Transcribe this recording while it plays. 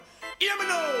Hear me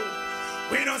now.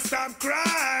 We don't stop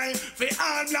crying. For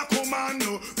all black woman,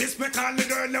 no. Respect all the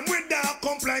girl them with dark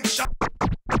complexion.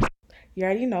 You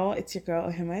already know it's your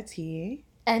girl Ohima T.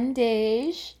 And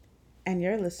Dej. And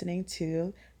you're listening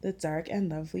to the Dark and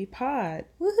Lovely Pod.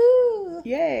 Woohoo!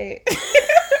 Yay!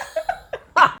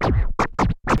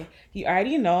 You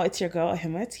already know it's your girl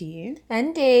Ohima T.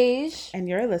 And Dej. And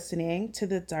you're listening to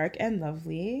the Dark and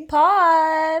Lovely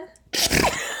Pod.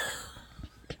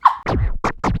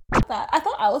 I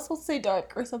thought I was supposed to say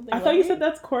dark or something. I thought you said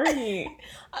that's corny.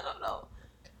 I don't know.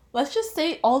 Let's just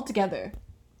say it all together.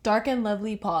 Dark and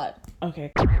Lovely Pod.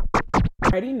 Okay. You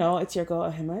already know it's your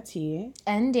girl Ohima T.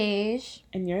 And Dej.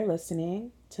 And you're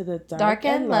listening to the Dark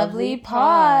and Lovely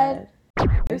Pod.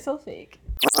 You're so fake.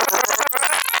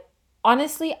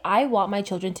 Honestly, I want my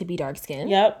children to be dark skinned.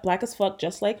 Yep, black as fuck,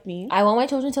 just like me. I want my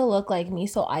children to look like me,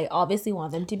 so I obviously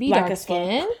want them to be Black dark as fuck.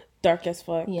 skinned. Dark as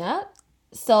fuck. Yeah.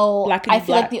 So I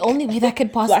feel like the only way that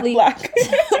could possibly black.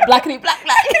 blackity black.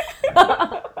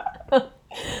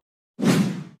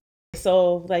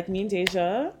 So like me and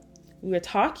Deja, we were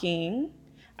talking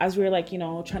as we were like, you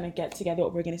know, trying to get together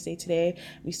what we're gonna say today.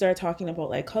 We started talking about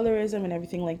like colorism and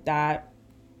everything like that.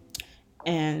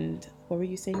 And what were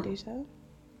you saying, Deja?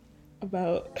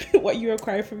 About what you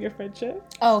require from your friendship?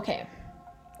 Oh, okay.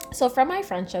 So from my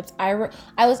friendships, I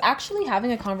was actually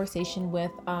having a conversation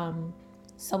with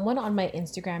someone on my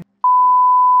Instagram.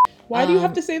 Why do you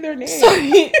have to say their name?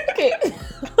 Sorry. Okay.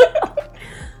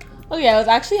 Okay, I was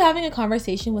actually having a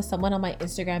conversation with someone on my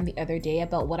Instagram the other day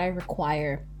about what I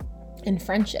require in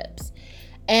friendships.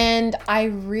 And I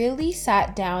really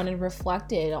sat down and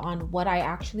reflected on what I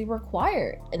actually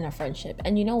required in a friendship.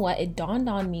 And you know what? It dawned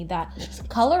on me that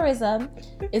colorism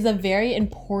is a very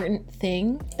important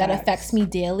thing that affects me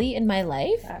daily in my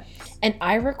life. And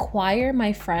I require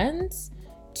my friends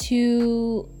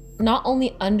to not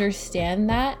only understand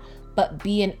that, but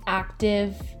be an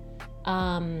active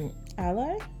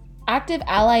ally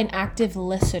and active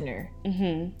listener.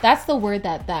 Mm-hmm. That's the word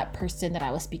that person that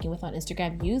I was speaking with on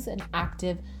Instagram used, an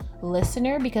active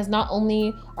listener, because not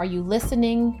only are you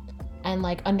listening and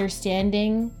like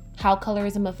understanding how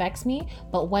colorism affects me,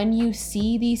 but when you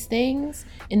see these things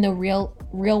in the real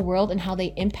world and how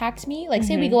they impact me, like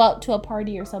say we go out to a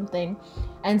party or something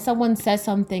and someone says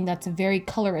something that's very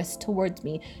colorist towards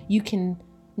me, you can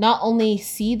not only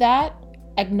see that,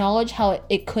 acknowledge how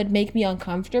it could make me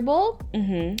uncomfortable,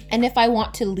 and if I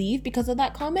want to leave because of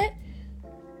that comment,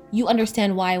 you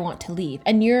understand why I want to leave,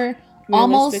 and you're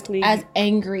almost as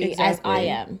angry as I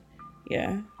am.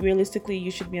 Yeah, realistically,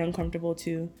 you should be uncomfortable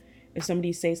too if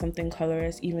somebody says something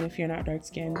colorist, even if you're not dark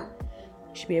skinned.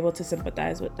 You should be able to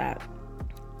sympathize with that.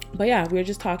 But yeah, we were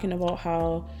just talking about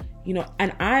how, you know,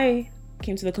 and I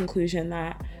came to the conclusion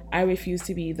that I refuse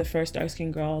to be the first dark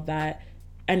skinned girl that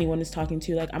anyone is talking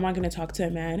to. Like, I'm not going to talk to a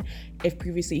man if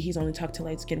previously he's only talked to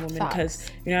light-skinned women,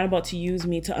 because you're not about to use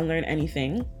me to unlearn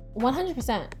anything.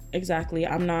 100%. Exactly.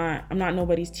 I'm not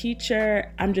nobody's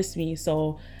teacher. I'm just me.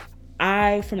 So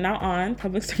I, from now on,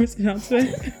 public service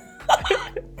announcement.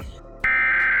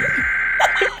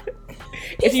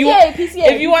 If you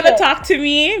want to talk to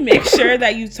me, make sure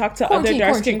that you talk to other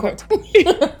dark-skinned girls.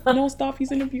 No, stop.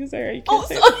 He's an abuser. You can't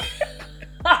say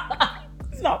that.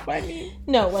 It's not funny.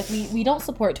 No, like we don't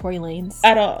support Tory Lanez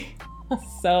at all.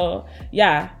 So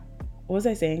yeah, what was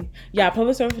I saying? Yeah,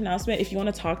 public service announcement. If you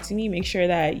want to talk to me, make sure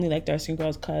that you like dark-skinned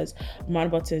girls, because I'm not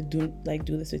about to do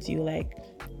this with you. Like,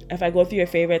 if I go through your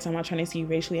favorites, I'm not trying to see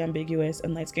racially ambiguous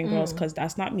and light-skinned girls, because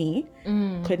that's not me.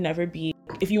 Could never be.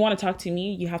 If you want to talk to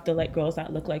me, you have to like girls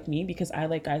that look like me, because I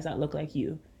like guys that look like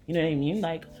you. You know what I mean?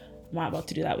 Like, I'm not about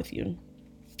to do that with you.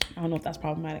 I don't know if that's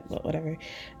problematic, but whatever.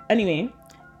 Anyway,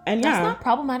 and that's not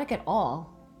problematic at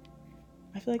all.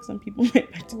 I feel like some people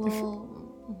might beg to differ.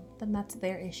 Well, then that's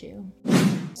their issue.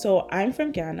 So I'm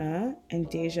from Ghana, and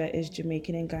Deja is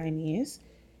Jamaican and Guyanese.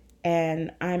 And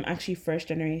I'm actually first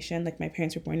generation. Like, my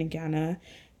parents were born in Ghana,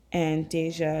 and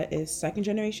Deja is second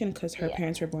generation because her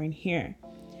parents were born here.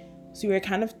 So we were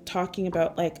kind of talking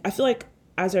about, like, I feel like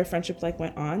as our friendship like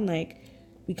went on, like,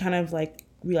 we kind of like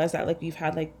realized that like we've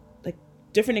had like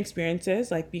different experiences,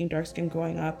 like being dark skinned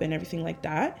growing up and everything like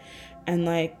that. And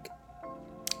like,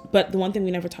 but the one thing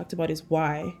we never talked about is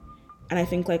why. And I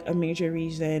think like a major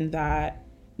reason that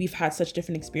we've had such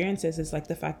different experiences is like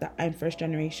the fact that I'm first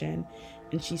generation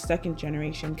and she's second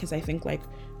generation, because I think like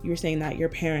you were saying that your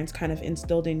parents kind of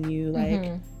instilled in you like,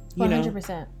 you 100%.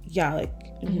 know, yeah, like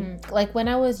like when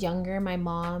I was younger, my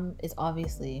mom is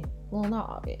obviously, well, not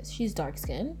obvious, she's dark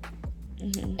skinned,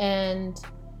 and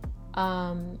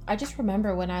I just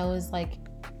remember when I was like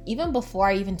even before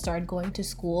I even started going to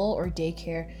school or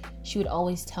daycare, she would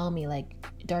always tell me, like,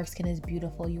 dark skin is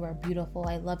beautiful. You are beautiful.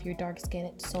 I love your dark skin.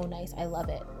 It's so nice. I love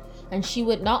it. And she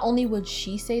would, not only would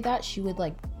she say that, she would,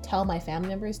 like, tell my family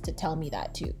members to tell me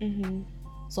that too.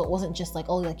 So it wasn't just like,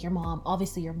 oh, like, your mom,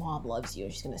 obviously your mom loves you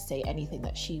and she's gonna say anything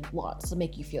that she wants to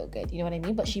make you feel good. You know what I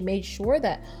mean? But she made sure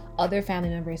that other family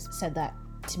members said that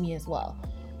to me as well.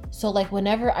 So, like,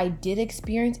 whenever I did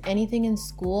experience anything in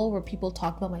school where people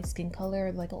talk about my skin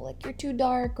color, like, oh, like, you're too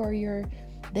dark, or you're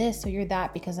this or you're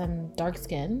that because I'm dark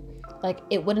skinned, like,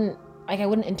 it wouldn't, like, I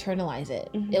wouldn't internalize it.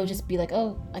 It would just be like,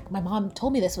 oh, like, my mom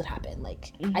told me this would happen.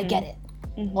 Like, I get it.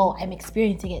 Oh, I'm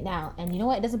experiencing it now. And you know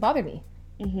what? It doesn't bother me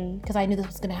because I knew this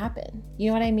was going to happen. You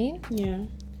know what I mean? Yeah.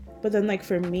 But then, like,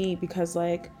 for me, because,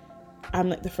 like, I'm,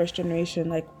 like, the first generation,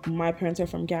 like, my parents are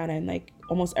from Ghana, and, like,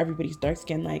 almost everybody's dark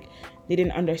skinned. Like, they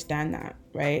didn't understand that,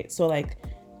 right? So, like,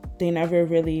 they never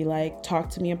really, like,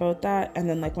 talked to me about that. And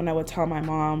then, like, when I would tell my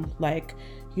mom, like,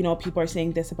 you know, people are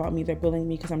saying this about me, they're bullying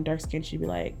me because I'm dark skinned, she'd be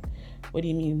like, what do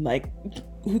you mean? Like,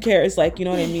 who cares? Like, you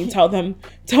know what I mean? Tell them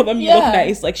you look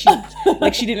nice. Like,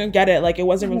 she didn't get it. Like, it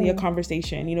wasn't really a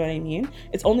conversation. You know what I mean?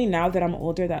 It's only now that I'm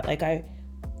older that, like, I,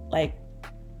 like,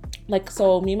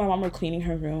 so me and my mom were cleaning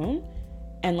her room,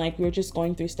 and, like, we were just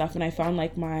going through stuff, and I found,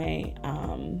 like, my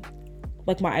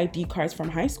ID cards from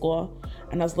high school,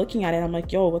 and I was looking at it, and I'm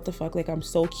like, yo, what the fuck? Like, I'm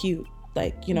so cute.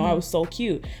 Like, you know, I was so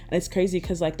cute. And it's crazy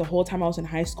because, like, the whole time I was in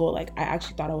high school, like, I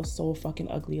actually thought I was so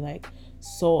fucking ugly, like,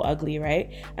 so ugly,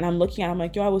 right? And I'm looking at it, I'm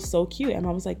like, yo, I was so cute. And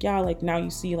Mom was like, yeah, like, now you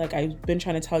see, like, I've been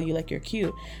trying to tell you, like, you're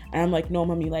cute. And I'm like, no,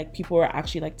 Mommy, like, people were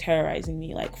actually, like, terrorizing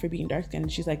me, like, for being dark skinned.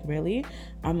 And she's like, really?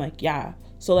 I'm like, yeah.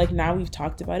 So, like, now we've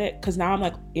talked about it, because now I'm,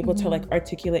 like, able to, like,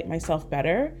 articulate myself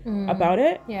better about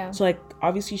it. Yeah. So, like,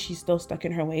 obviously she's still stuck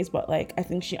in her ways, but, like, I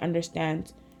think she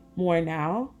understands more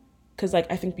now. Because,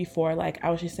 like, I think before, like, I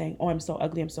was just saying, oh, I'm so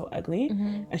ugly.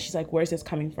 And she's like, where's this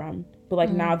coming from? But, like,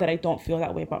 now that I don't feel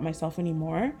that way about myself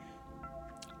anymore,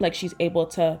 like, she's able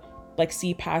to, like,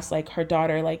 see past, like, her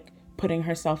daughter, like, putting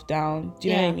herself down. Do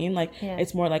you know what I mean? Like,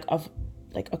 it's more, like, of,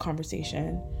 like, a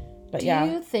conversation. But, Do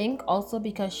you think also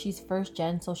because she's first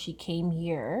gen, so she came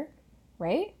here,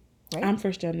 right? I'm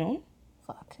first gen, no?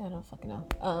 Fuck, I don't fucking know.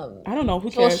 I don't know. Who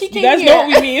cares? Well, she you came guys here. know what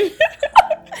we mean.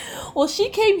 Well, she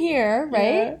came here,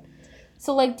 right? Yeah.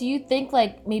 So, like, do you think,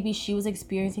 like, maybe she was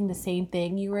experiencing the same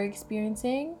thing you were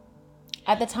experiencing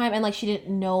at the time, and, like, she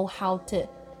didn't know how to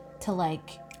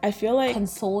like, I feel like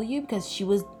console you because she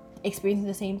was experiencing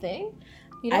the same thing?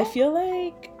 You know? I feel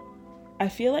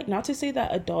like, not to say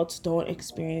that adults don't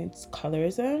experience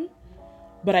colorism,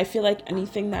 but I feel like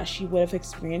anything that she would have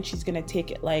experienced, she's gonna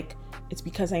take it like, it's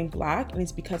because I'm Black, and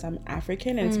it's because I'm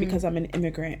African, and it's because I'm an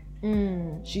immigrant.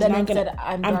 She's Then not instead,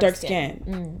 gonna, I'm dark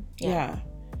skinned. Yeah.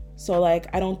 So, like,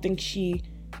 I don't think she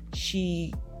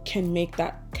can make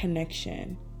that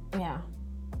connection. Yeah.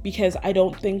 Because I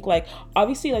don't think, like,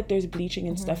 obviously, like, there's bleaching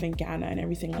and stuff in Ghana and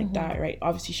everything like that, right?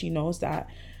 Obviously, she knows that.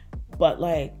 But,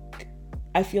 like,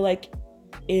 I feel like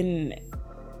in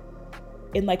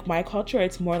like, my culture,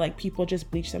 it's more like people just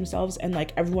bleach themselves, and,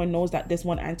 like, everyone knows that this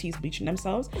one auntie is bleaching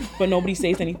themselves, but nobody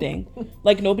says anything.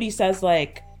 Like, nobody says,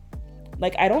 like,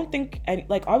 I don't think,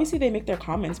 like, obviously they make their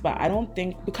comments, but I don't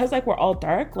think, because, like, we're all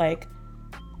dark, like,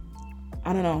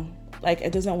 I don't know, like,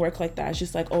 it doesn't work like that. It's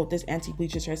just like, oh, this auntie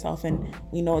bleaches herself, and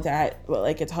we know that, but,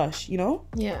 like, it's hush, you know?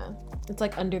 Yeah, it's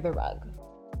like under the rug.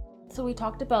 So we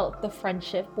talked about the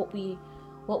friendship, what we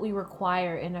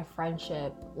require in a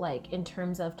friendship, like, in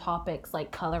terms of topics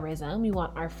like colorism. We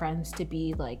want our friends to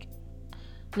be, like,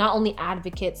 not only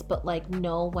advocates, but, like,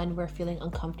 know when we're feeling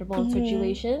uncomfortable in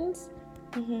situations.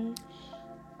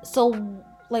 So,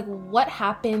 like, what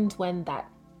happens when that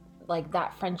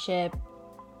friendship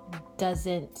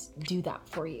doesn't do that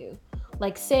for you?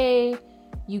 Like, say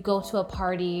you go to a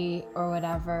party or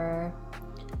whatever,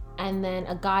 and then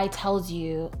a guy tells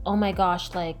you, oh my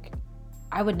gosh, like,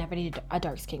 I would never date a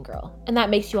dark skinned girl, and that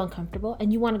makes you uncomfortable,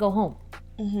 and you want to go home.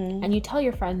 And you tell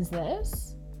your friends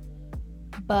this,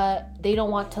 but they don't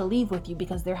want to leave with you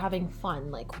because they're having fun.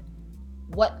 Like,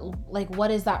 what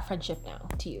is that friendship now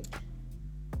to you?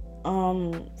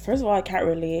 First of all, I can't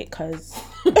relate because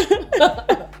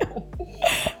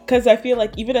I feel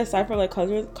like, even aside from, like,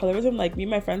 colorism, like, me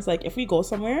and my friends, like, if we go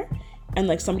somewhere and,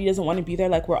 like, somebody doesn't want to be there,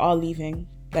 like, we're all leaving,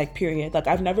 like, period. Like,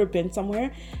 I've never been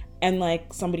somewhere and,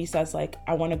 like, somebody says, like,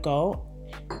 I want to go,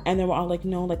 and then we're all like,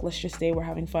 no, like, let's just stay, we're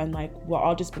having fun. Like, we'll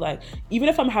all just be like, even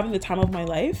if I'm having the time of my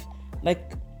life,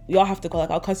 like, we all have to go.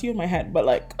 Like, I'll cuss you in my head, but,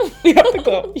 like, we have to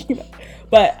go, you know?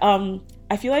 But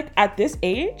I feel like at this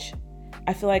age,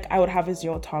 I feel like I would have a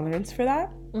zero tolerance for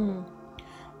that.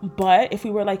 But if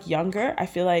we were, like, younger, I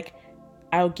feel like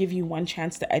I'll give you one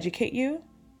chance to educate you.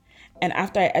 And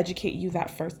after I educate you that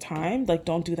first time, like,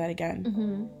 don't do that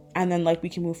again. And then, like, we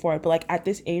can move forward. But, like, at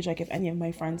this age, like, if any of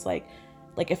my friends, like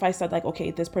if I said, like,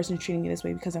 okay, this person's treating me this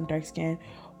way because I'm dark skinned,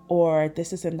 or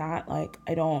this and that, like,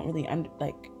 I don't really,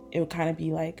 it would kind of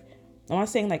be, like, I'm not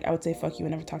saying, like, I would say fuck you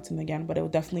and never talk to them again, but it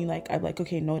would definitely, like, I'd be like,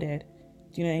 okay, noted.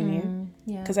 Do you know what I mean?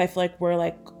 Yeah. Because I feel like we're,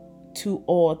 like, too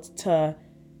old to,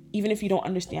 even if you don't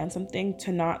understand something,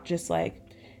 to not just, like,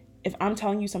 if I'm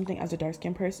telling you something as a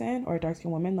dark-skinned person or a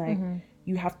dark-skinned woman, like,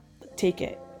 you have to take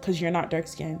it because you're not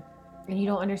dark-skinned. And you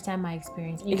don't understand my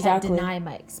experience. You Exactly. can't deny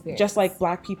my experience. Just like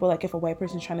black people, like, if a white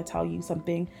person's trying to tell you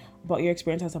something about your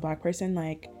experience as a black person,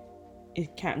 like,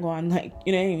 it can't go on, like,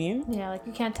 you know what I mean? Yeah, like,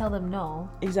 you can't tell them no.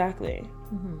 Exactly.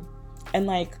 And,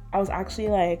 like, I was actually,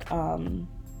 like,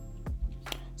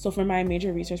 so for my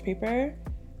major research paper,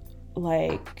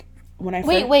 like, when I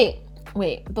Wait.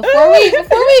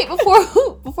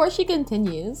 Before she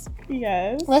continues,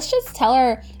 yes, let's just tell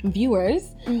our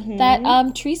viewers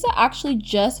that Teresa actually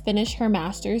just finished her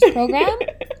master's program.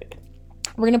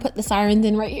 We're gonna put the sirens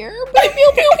in right here.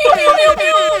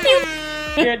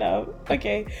 You're dumb.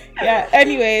 Okay. Yeah.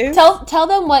 Anyways, tell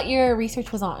them what your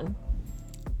research was on.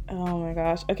 Oh my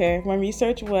gosh. Okay, my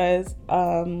research was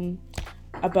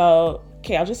about.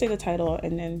 Okay, I'll just say the title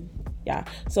and then. Yeah,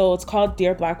 so it's called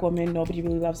Dear Black Woman, Nobody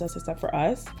Really Loves Us Except for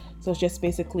Us. So it's just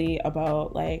basically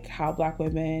about, like, how black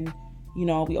women, you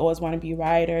know, we always want to be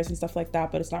rioters and stuff like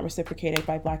that, but it's not reciprocated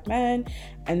by black men.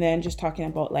 And then just talking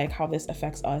about, like, how this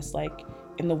affects us, like,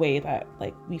 in the way that,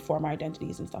 like, we form our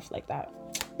identities and stuff like that.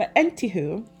 But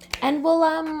anywho, and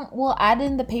we'll add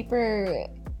in the paper,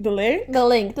 the link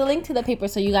to the paper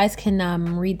so you guys can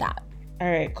read that. All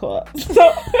right, cool.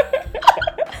 So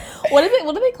what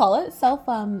do they call it?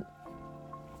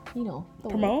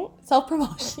 Promote?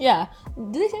 Self-promotion. Yeah.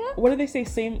 Do they say that? What do they say?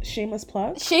 Shameless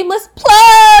plug? Shameless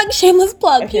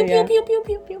plug. Okay,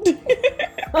 pew.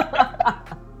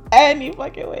 Any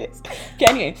fucking ways. Okay,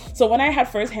 anyway, so when I had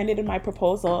first handed in my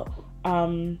proposal,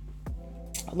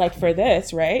 like, for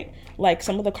this, right? Like,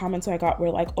 some of the comments I got were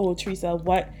like, oh, Teresa,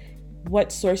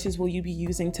 what sources will you be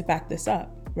using to back this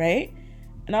up, right?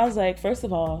 And I was like, first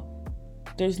of all,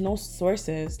 there's no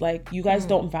sources. Like, you guys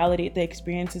don't validate the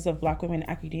experiences of black women in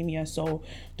academia, so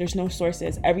there's no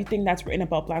sources. Everything that's written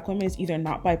about black women is either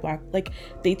not by black, like,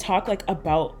 they talk, like,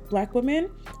 about black women,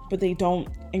 but they don't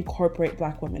incorporate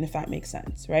black women, if that makes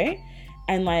sense, right?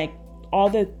 And, like, all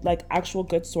the, like, actual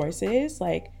good sources,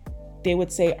 like, they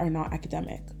would say are not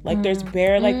academic. Like, there's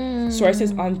bare, like,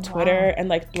 sources on Twitter and,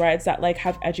 like, threads that, like,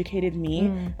 have educated me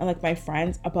and, like, my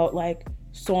friends about, like,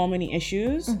 so many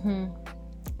issues.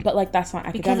 But, like, that's not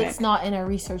academic. Because it's not in a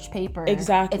research paper.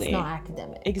 Exactly. It's not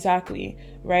academic. Exactly.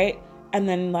 Right? And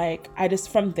then, like, I just,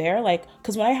 from there, like,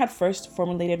 because when I had first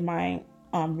formulated my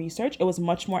research, it was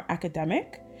much more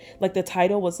academic. Like, the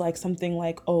title was, like, something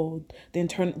like, oh, the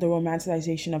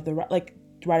romanticization of the, like,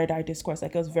 ride or die discourse.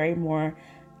 Like, it was very more,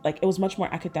 like, it was much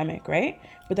more academic, right?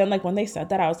 But then, like, when they said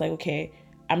that, I was like, okay,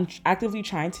 I'm actively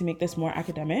trying to make this more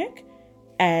academic,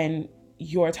 and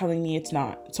you're telling me it's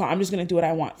not, so I'm just gonna do what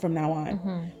I want from now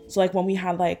on. So, like, when we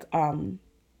had, like our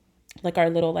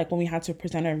little, like, when we had to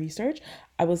present our research,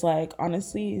 I was like,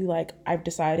 honestly, like, I've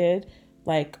decided,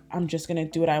 like, I'm just gonna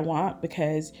do what I want,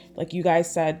 because, like, you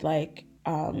guys said, like,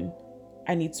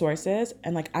 I need sources,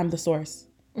 and, like, I'm the source.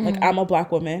 Like, I'm a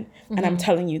black woman, and I'm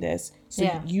telling you this. So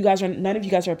none of you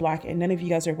guys are black, and none of you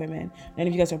guys are women. None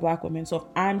of you guys are black women. So if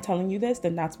I'm telling you this,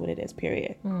 then that's what it is,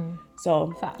 period.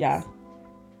 So, facts. Yeah.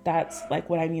 That's, like,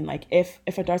 what I mean. Like, if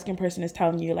a dark-skinned person is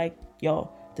telling you, like,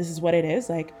 yo, this is what it is,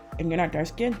 like, and you're not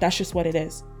dark-skinned, that's just what it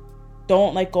is.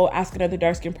 Don't, like, go ask another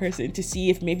dark-skinned person to see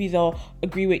if maybe they'll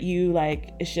agree with you.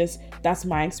 Like, it's just, that's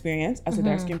my experience as a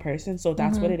dark-skinned person, so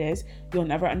that's what it is. You'll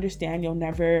never understand. You'll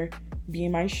never be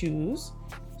in my shoes.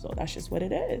 So that's just what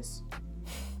it is.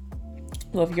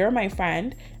 So if you're my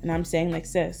friend and I'm saying, like,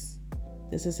 sis,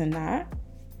 this isn't that,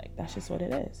 like, that's just what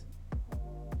it is.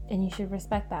 And you should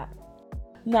respect that.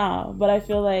 No, but I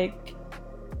feel like,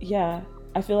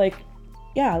 like,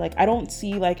 I don't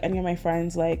see, like, any of my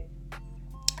friends, like,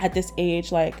 at this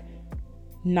age, like,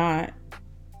 not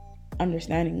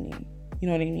understanding me. You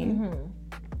know what I mean?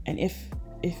 And if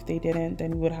they didn't,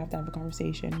 then we would have to have a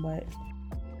conversation. But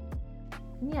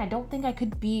yeah, I don't think I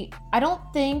could be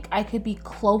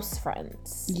close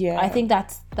friends. Yeah, I think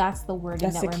that's the wording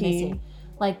that's that we're key. missing.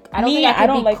 Like, I don't think I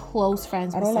could be close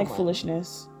friends. I don't like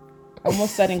foolishness. I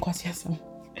almost said inquasiasm.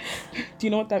 Do you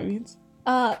know what that means?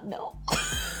 No.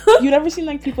 You never seen,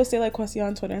 like, people say, like, quasi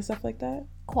on Twitter and stuff like that?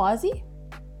 Quasi?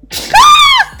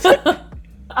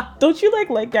 Don't you like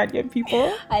Ghanaian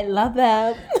people? I love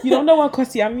them. You don't know what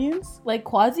Kwasia means? Like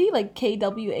Quasi, like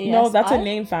KWASI? No, that's a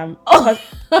name, fam. Oh.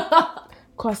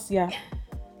 Kwasia.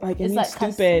 Like, it Is means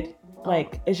that stupid. Oh.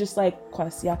 Like, it's just like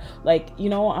Kwasia. Like,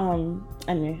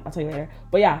 anyway, I'll tell you later.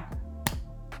 But yeah.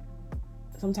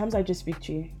 Sometimes I just speak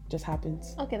Chi. Just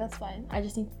happens. Okay, that's fine.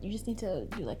 You just need to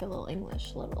do like a little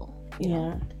English,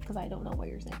 Yeah. because I don't know what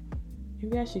you're saying.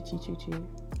 Maybe I should teach you Chi.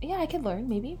 Yeah, I could learn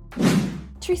maybe.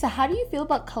 Teresa, how do you feel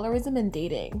about colorism in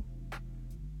dating?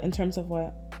 In terms of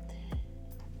what?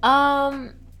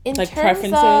 In Like terms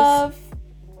preferences? of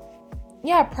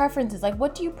preferences. Like,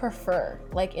 what do you prefer,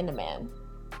 like, in a man?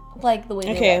 Like the way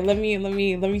they Okay, look.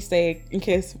 let me say, in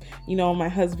case my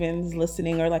husband's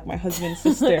listening, or like my husband's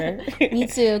sister. Me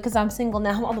too, because I'm single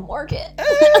now. I'm on the market.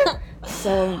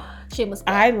 So Shameless.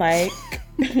 I like,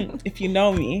 if you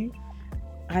know me,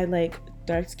 I like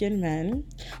dark-skinned men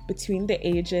between the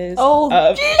ages of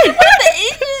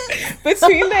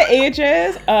between the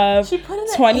ages of She put in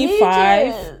the 25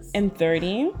 ages. and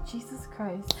 30. Jesus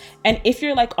Christ. And if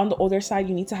you're like on the older side,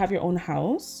 you need to have your own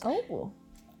house. Oh.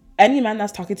 Any man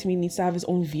that's talking to me needs to have his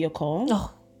own vehicle.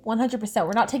 Oh, 100%.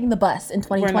 We're not taking the bus in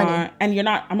 2020. We're not, and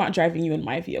I'm not driving you in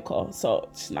my vehicle, so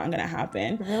it's not gonna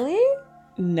happen. Really?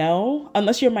 No,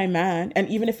 unless you're my man, and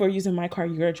even if we're using my car,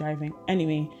 you're driving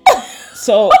anyway.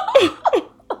 So,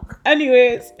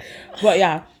 anyways, but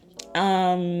yeah,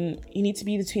 you need to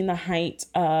be between the height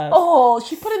of Oh,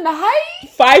 she put in the height?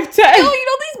 5'10". Oh, you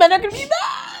know these men are gonna be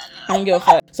that. I don't give a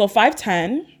fuck. So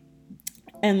 5'10"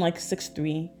 and like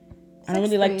 6'3". I don't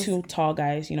really like 6'3". too tall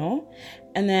guys,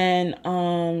 And then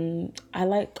I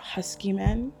like husky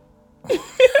men.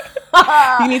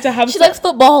 You need to have She likes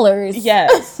footballers.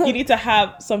 Yes, you need to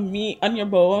have some meat on your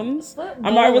bones.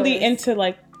 I'm not really Footballers. into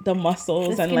like the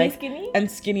muscles The and skinny, like skinny?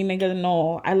 and skinny nigga.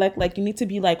 No, I like you need to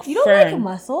be like You don't firm. like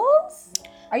muscles?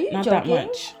 Are you Not joking? that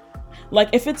much. Like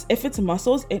if it's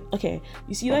muscles, okay.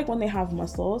 You see like when they have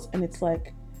muscles and it's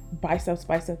like biceps.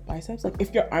 Like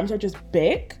if your arms are just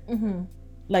big,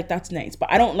 like that's nice.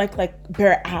 But I don't like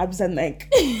bare abs and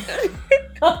like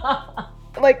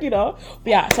like But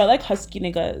yeah, so I like husky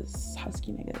niggas.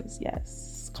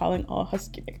 Yes, calling all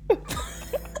husky niggas.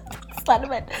 Slide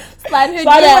her Slide in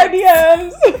my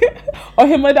DMs or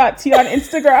hima.t on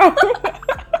Instagram.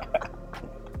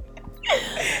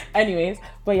 Anyways,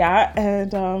 but yeah,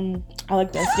 and I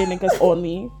like dark skin niggas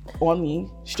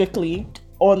strictly.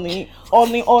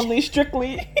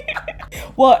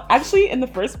 Well, actually, in the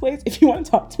first place, if you want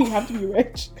to talk to me, you have to be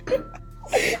rich.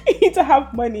 You need to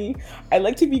have money. I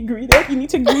like to be greeted. You need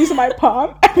to grease my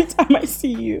palm every time I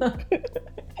see you.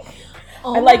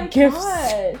 Oh I like gifts.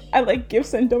 gosh. I like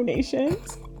gifts and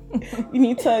donations. You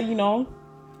need to,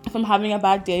 if I'm having a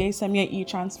bad day, send me an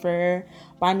e-transfer,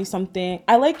 buy me something.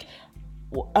 I like,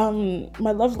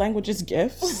 my love language is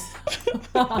gifts.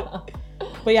 But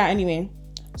yeah, anyway.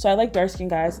 So I like dark-skinned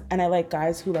guys, and I like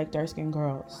guys who like dark-skinned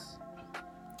girls.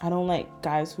 I don't like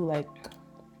guys who like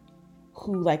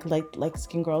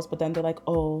skin girls, but then they're like,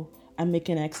 oh, I'm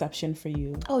making an exception for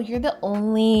you. Oh, you're the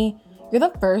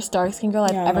first dark skinned girl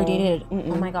I've ever dated.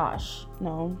 Mm-mm. Oh my gosh.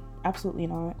 No, absolutely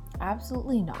not.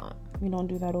 Absolutely not. We don't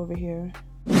do that over here.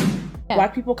 Yeah.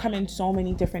 Black people come in so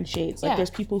many different shades. Like there's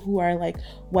people who are like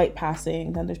white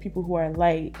passing, then there's people who are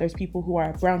light, there's people who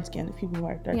are brown skin, there's people who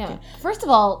are dark skin. First of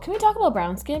all, can we talk about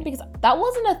brown skin? Because that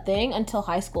wasn't a thing until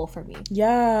high school for me.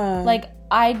 Yeah. Like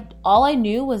all I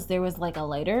knew was there was like a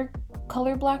lighter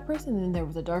colored black person and then there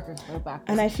was a darker colored black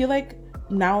person. And I feel like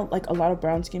now like a lot of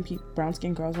brown skin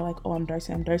girls are like, oh, I'm dark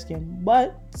skin,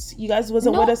 but you guys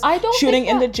wasn't with us shooting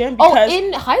in the gym because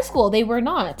in high school they were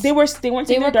not. They weren't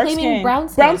saying they're dark skin. Brown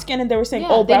skin, and they were saying,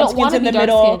 oh, brown skin's in the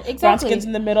middle. Exactly. Brown skin's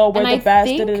in the middle. We're the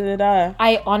best.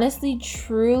 I honestly,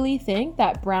 truly think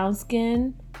that brown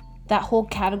skin, that whole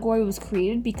category was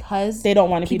created because they don't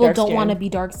want to be dark skin. People don't want to be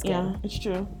dark skin. Yeah, it's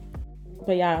true.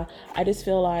 But yeah, I just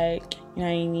feel like, you know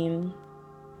what I mean?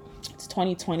 It's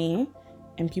 2020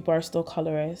 and people are still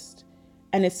colorist.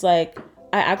 And it's like,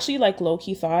 I actually like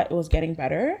low-key thought it was getting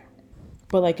better,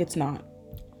 but like it's not.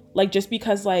 Like just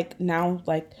because like now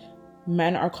like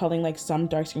men are calling like some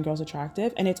dark-skinned girls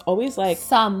attractive, and it's always like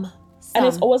some. And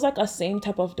it's always like a same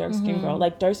type of dark-skinned girl.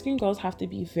 Like dark-skinned girls have to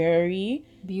be very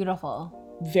beautiful.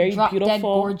 Very beautiful, dead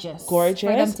gorgeous for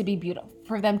them to be beautiful,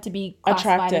 for them to be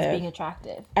classified as being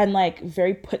attractive, and like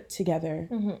very put together.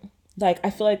 Like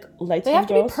I feel like light-skinned girls, they have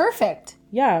to be perfect.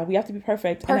 Yeah, we have to be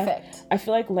perfect. And I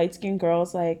feel like light-skinned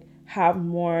girls like have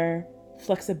more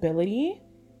flexibility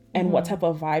and what type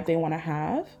of vibe they want to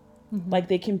have. Like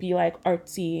they can be like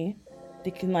artsy, they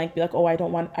can like be like, oh, I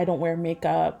don't wear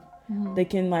makeup. They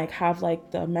can like have like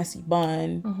the messy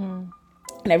bun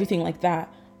and everything like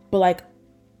that. But like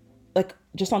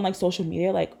just on like social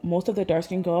media, like most of the dark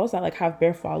skinned girls that like have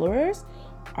bare followers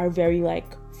are very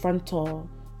like frontal.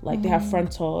 Like they have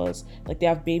frontals, like they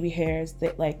have baby hairs,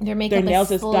 they like their nails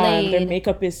is done, their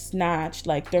makeup is snatched,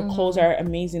 like their clothes are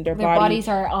amazing, their bodies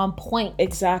are on point.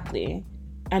 Exactly.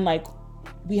 And like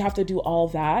we have to do all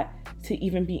of that to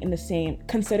even be in the same,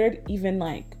 considered even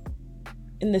like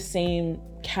in the same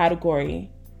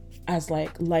category as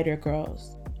like lighter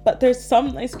girls. But there's some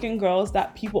light-skinned girls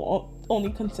that people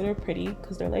only consider pretty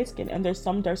because they're light-skinned, and there's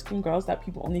some dark-skinned girls that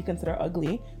people only consider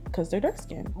ugly because they're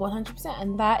dark-skinned. 100%,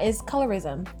 and that is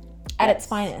colorism at its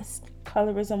finest.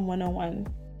 Colorism 101.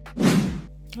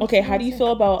 Okay, how do you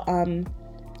feel about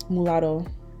mulatto?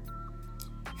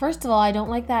 First of all, I don't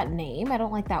like that name. I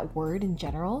don't like that word in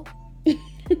general.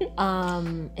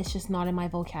 It's just not in my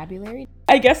vocabulary.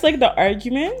 I guess like the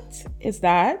argument is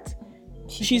that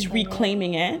she's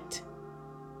reclaiming it.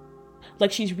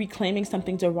 Like she's reclaiming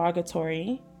something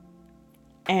derogatory.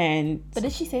 But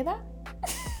did she say that?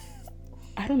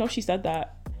 I don't know if she said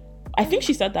that. I think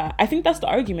she said that. I think that's the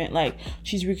argument. Like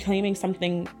she's reclaiming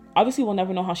something. Obviously we'll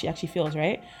never know how she actually feels,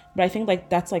 right? But I think like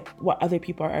that's like what other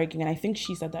people are arguing, and I think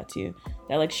she said that too.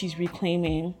 That like she's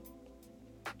reclaiming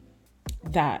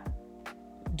that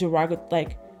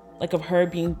derogatory, like of her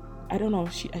being, I don't know,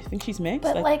 I think she's mixed.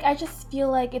 But like I just feel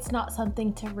like it's not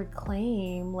something to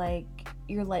reclaim. Like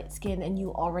you're light skinned and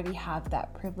you already have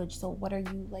that privilege, so what are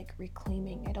you like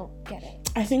reclaiming? I don't get it.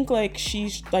 I think like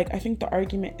she's like, I think the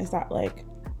argument is that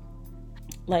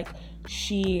like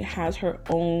she has her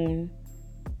own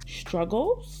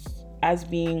struggles as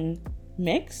being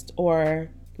mixed or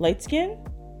light skinned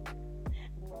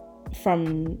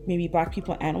from maybe black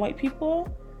people and white people,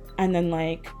 and then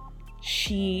like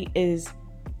she is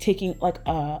taking like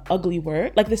a ugly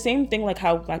word, like the same thing like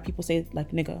how black people say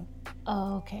like nigga.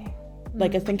 Oh, okay.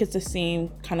 Like I think it's the same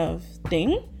kind of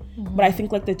thing, but I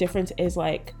think like the difference is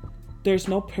like there's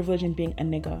no privilege in being a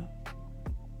nigga.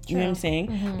 You know what I'm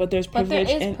saying? But there is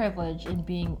privilege in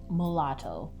being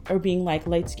mulatto or being like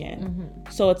light skin.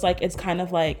 So it's like, it's kind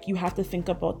of like you have to think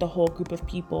about the whole group of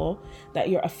people that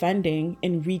you're offending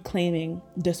in reclaiming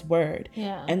this word.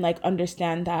 Yeah. And like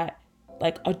understand that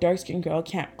like a dark skinned girl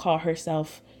can't call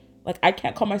herself, like I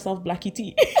can't call myself Blackie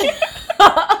T.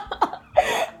 I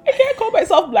can't call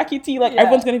myself Blackie T. Like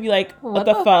everyone's gonna be like, what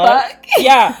the fuck?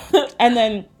 Yeah. And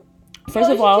then first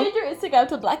of all, change your Instagram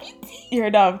to Blackie T. You're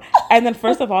dumb. And then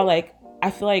first of all, like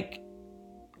I feel like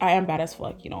I am bad as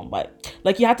fuck, you know, but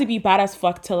like you have to be bad as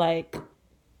fuck to like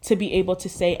to be able to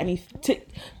say anything,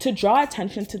 to draw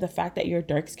attention to the fact that you're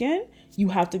dark skinned. You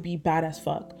have to be bad as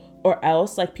fuck, or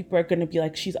else like people are gonna be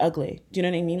like, she's ugly. Do you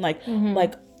know what I mean? Like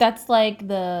like that's like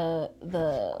the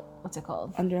what's it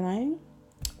called? Underlying?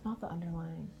 Not the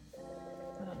underlying.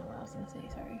 I don't know what I was gonna say.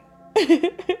 Sorry.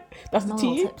 That's the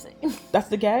tea? That's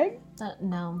the gag?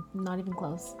 No, not even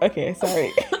close. Okay,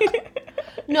 sorry.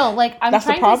 No, like I'm That's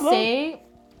trying to say,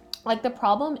 like the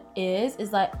problem is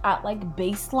that at like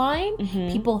baseline,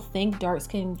 people think dark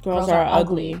skinned girls are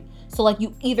ugly. So like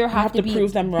you either have to be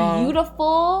prove them wrong.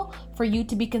 Beautiful for you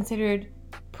to be considered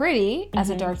pretty as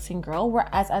a dark skinned girl,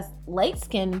 whereas as light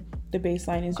skinned the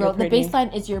baseline is girl, you're pretty. the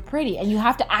baseline is you're pretty, and you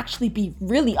have to actually be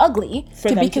really ugly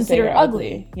to be considered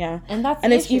ugly. Yeah, and that's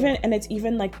and it's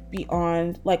even like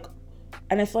beyond like,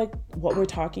 and I feel like what we're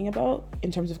talking about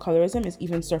in terms of colorism is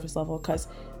even surface level, because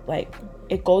like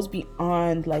it goes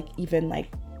beyond like even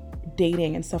like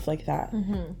dating and stuff like that.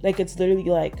 Like it's literally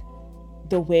like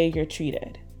the way you're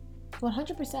treated.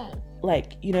 100%.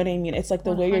 Like, you know what I mean? It's like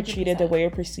the 100%. Way you're treated, the way you're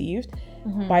perceived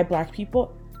by black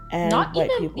people and not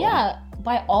white even, people. Yeah,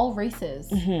 by all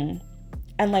races.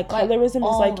 And like colorism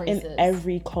is like races. In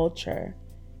every culture.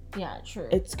 Yeah, true.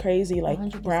 It's crazy. Like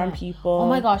 100%. Brown people. Oh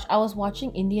my gosh, I was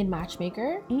watching Indian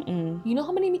Matchmaker. You know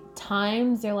how many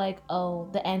times they're like, oh,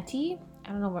 the auntie, I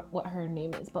don't know what her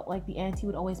name is, but like the auntie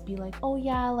would always be like, oh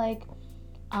yeah, like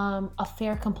a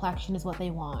fair complexion is what they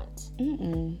want.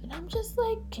 And I'm just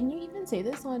like, can you even say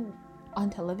this on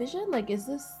television? Like, is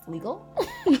this legal?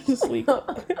 It's legal.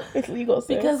 It's legal,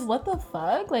 sis. Because what the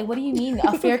fuck? Like, what do you mean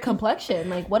a fair complexion?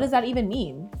 Like, what does that even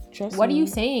mean? What are you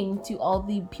saying to all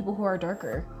the people who are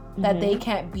darker? That they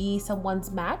can't be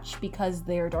someone's match because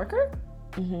they're darker?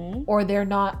 Or they're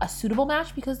not a suitable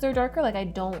match because they're darker? Like, I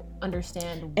don't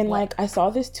understand. And like, I saw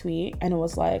this tweet and it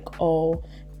was like, oh,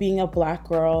 being a black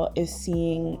girl is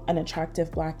seeing an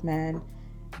attractive black man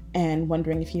and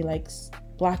wondering if he likes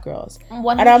black girls.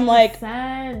 100%. And I'm like,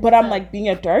 but I'm like, being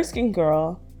a dark-skinned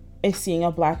girl is seeing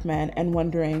a black man and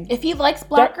wondering if he likes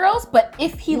black girls, but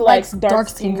if he likes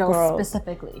dark-skinned girls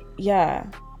specifically. Yeah.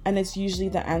 And it's usually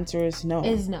the answer is no.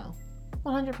 Is no.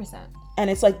 100%. And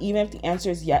it's like, even if the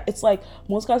answer is yeah, it's like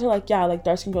most guys are like, yeah, like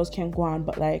dark skin girls can't go on,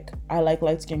 but like I like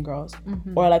light skin girls,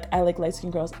 or like I like light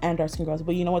skin girls and dark skin girls.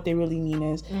 But you know what they really mean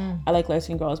is I like light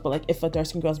skin girls, but like if a dark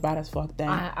skin girl's bad as fuck, then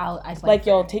I like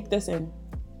yo, take this and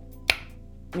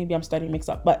maybe I'm studying mix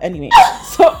up, but anyway,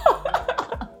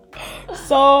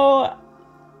 so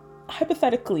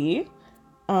hypothetically,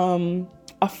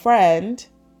 a friend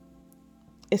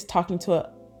is talking to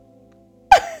a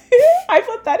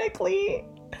hypothetically,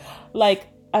 like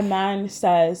a man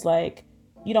says, like,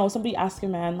 you know, somebody asks a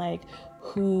man like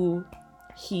who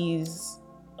he's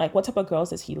like, what type of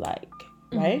girls does he like,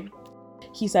 right?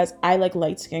 He says, I like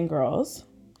light skinned girls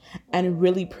and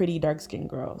really pretty dark skinned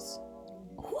girls.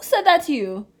 Who said that to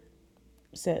you?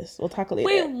 Sis, we'll talk later.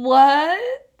 Wait, what?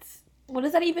 What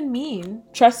does that even mean?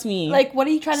 Trust me. Like, what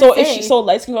are you trying to say? So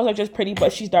light skinned girls are just pretty,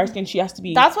 but she's dark skinned, she has to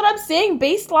be. That's what I'm saying,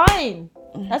 baseline.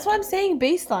 That's what I'm saying,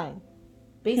 baseline.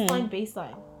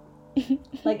 Baseline.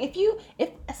 Like, if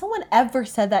someone ever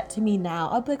said that to me now,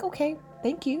 I'd be like, okay,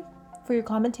 thank you for your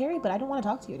commentary, but I don't want to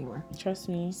talk to you anymore. Trust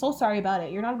me. So sorry about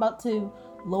it. You're not about to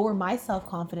lower my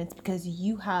self-confidence because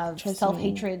you have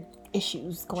self-hatred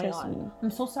issues going on.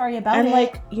 I'm so sorry about it. And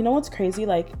like, you know what's crazy?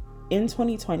 Like in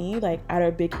 2020, like at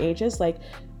our big ages, like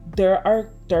there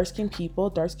are dark-skinned people,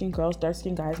 dark-skinned girls,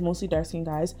 dark-skinned guys, mostly dark-skinned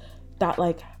guys that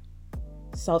like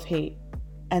self-hate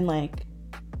and like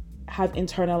have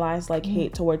internalized like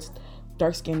hate towards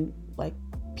dark-skinned like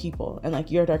people, and like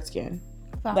you're dark-skinned.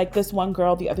 Like this one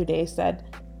girl the other day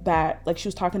said that like she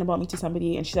was talking about me to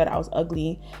somebody and she said I was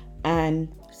ugly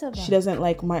and she doesn't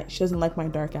like my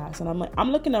dark ass, and I'm like,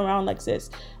 I'm looking around like, sis,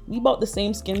 we about the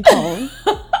same skin tone.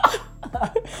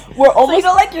 We're almost. So you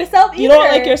don't like yourself either. You don't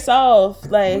like yourself,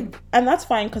 like, and that's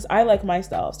fine because I like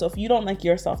myself. So if you don't like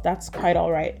yourself, that's quite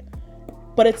all right.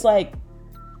 But it's like,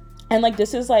 and like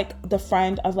this is like the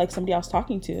friend of like somebody I was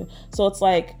talking to. So it's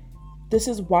like, this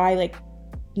is why like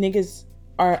niggas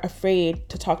are afraid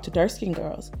to talk to dark skinned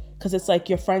girls, because it's like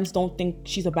your friends don't think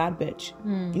she's a bad bitch.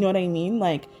 You know what I mean?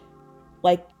 Like.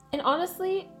 And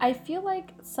honestly, I feel like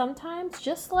sometimes,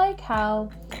 just like how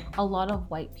a lot of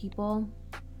white people,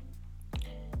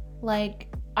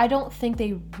 like, I don't think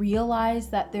they realize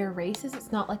that they're racist.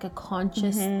 It's not like a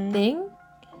conscious thing.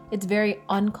 It's very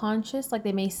unconscious. Like,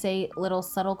 they may say little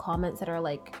subtle comments that are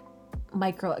like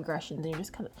microaggressions, and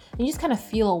you just kind of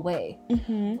feel away.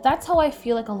 That's how I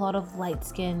feel like a lot of light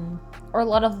skin or a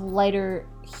lot of lighter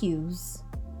hues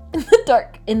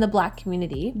in the black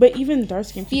community, but even dark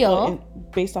skin people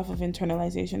based off of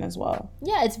internalization as well.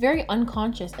 Yeah, it's very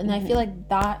unconscious, and I feel like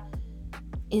that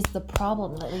is the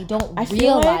problem, that they don't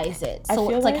realize it. So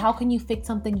it's like, how can you fix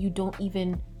something you don't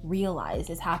even realize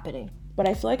is happening? But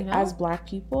I feel like as black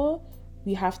people,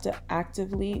 we have to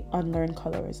actively unlearn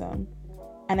colorism,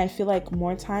 and I feel like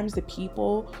more times the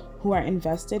people who are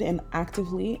invested in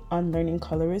actively unlearning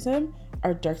colorism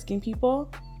are dark skinned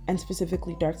people, and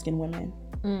specifically dark skinned women.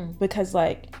 Because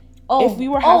like, if we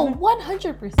were having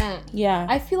 100%, yeah,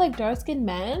 I feel like dark-skinned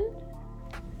men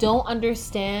don't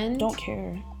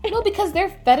care. No, because they're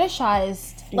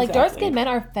fetishized. Exactly. Like, dark-skinned men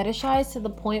are fetishized to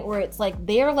the point where it's like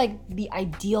they are like the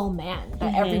ideal man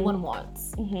that everyone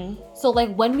wants. So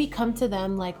like, when we come to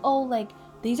them like, oh, like,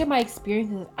 these are my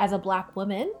experiences as a black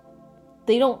woman,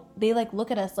 they like look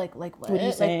at us like what? What are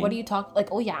you saying? Like, what do you talk? Like,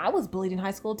 oh yeah, I was bullied in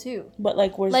high school too. But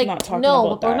like, we're like, not talking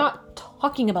about that. No, we're not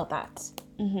talking about that.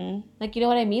 Like, you know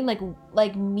what I mean?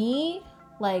 Like me,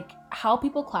 like how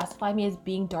people classify me as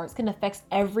being dark skin affects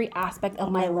every aspect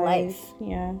of my life.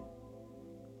 Yeah.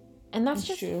 And that's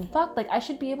just true. Fuck. Like, I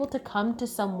should be able to come to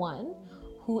someone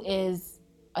who is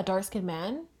a dark skinned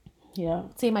man. Yeah.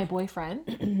 Say my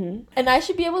boyfriend. And I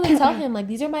should be able to tell him, like,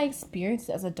 these are my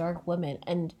experiences as a dark woman,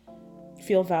 and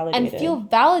feel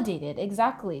validated.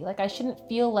 Exactly. Like, I shouldn't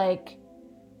feel like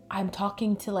I'm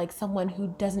talking to like someone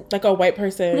who doesn't, like a white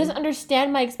person who doesn't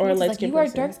understand my experience. Like, you are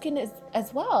dark skinned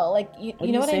as well. Like, you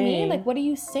know what I mean? Like, what are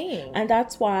you saying? And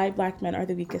that's why black men are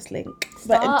the weakest link.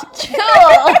 Stop.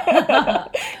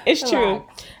 It's true.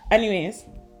 Anyways,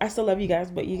 I still love you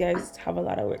guys, but you guys have a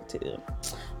lot of work to do.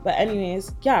 But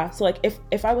anyways, yeah. So like,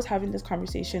 if I was having this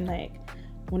conversation like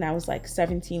when I was like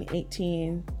 17,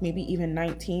 18, maybe even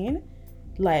 19,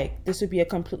 like this would be a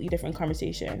completely different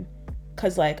conversation.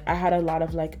 Cause like I had a lot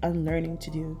of like unlearning to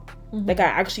do. Like, I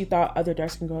actually thought other dark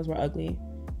skin girls were ugly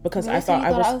because I thought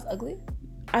I was ugly.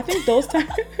 I think those times.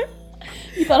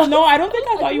 No, I don't think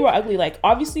I thought you were ugly. Like,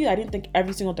 obviously, I didn't think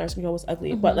every single dark skin girl was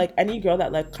ugly, but like any girl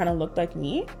that like kind of looked like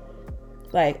me,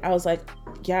 like I was like,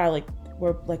 yeah, like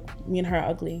we're like, me and her are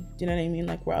ugly. Do you know what I mean?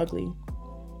 Like, we're ugly.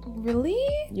 Really?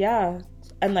 Yeah,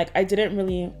 and like I didn't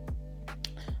really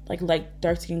like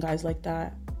dark skin guys like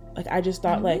that. Like, I just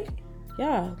thought like.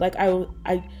 Yeah, like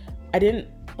I didn't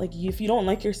like you. If you don't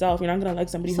like yourself, you're not gonna like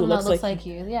somebody Someone who that looks like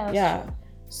you. Yeah. Yeah. True.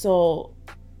 So,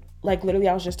 like, literally,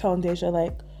 I was just telling Deja,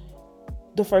 like,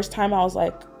 the first time I was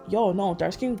like, yo, no,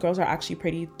 dark-skinned girls are actually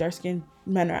pretty. Dark-skinned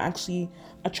men are actually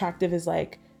attractive. Is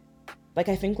like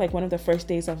I think, like, one of the first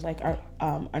days of, like, our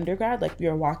undergrad, like, we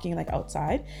were walking, like,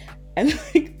 outside. And,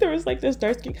 like, there was, like, this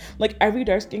dark-skinned, like, every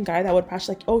dark-skinned guy that would pass,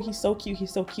 like, oh, he's so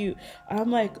cute. And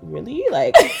I'm like, really?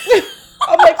 Like,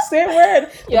 I'm like, say a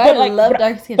word. Yeah, but, I like, love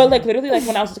dark skin. But, like, literally, like,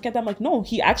 when I was looking at them, like, no,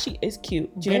 he actually is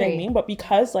cute. Do you know what I Very. mean? But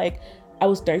because, like, I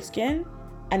was dark skinned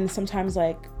and sometimes,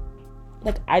 like,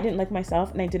 I didn't like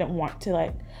myself and I didn't want to,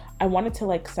 like, I wanted to,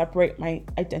 like, separate my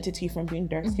identity from being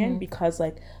dark skinned because,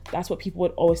 like, that's what people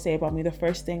would always say about me. The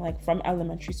first thing, like, from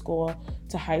elementary school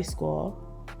to high school,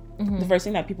 the first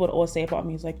thing that people would always say about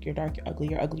me is, like, you're dark, you're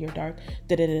ugly, you're dark,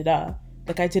 da-da-da-da.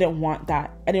 Like, I didn't want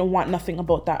that. I didn't want nothing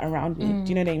about that around me. Do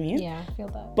you know what I mean? Yeah, I feel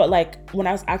that. But, like, when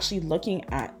I was actually looking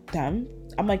at them,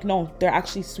 I'm like, no, they're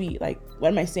actually sweet. Like, what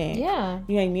am I saying? Yeah.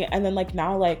 You know what I mean? And then, like,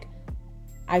 now, like,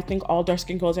 I think all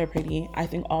dark-skinned girls are pretty. I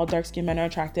think all dark-skinned men are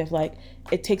attractive. Like,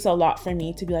 it takes a lot for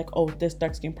me to be like, oh, this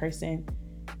dark-skinned person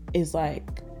is,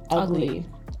 like, ugly.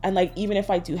 And, like, even if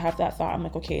I do have that thought, I'm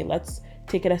like, okay, let's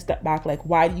take it a step back. Like,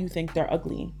 why do you think they're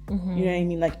ugly? You know what I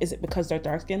mean? Like, is it because they're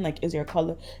dark-skinned? Like, is your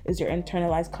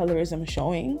internalized colorism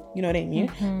showing? You know what I mean?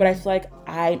 But I feel like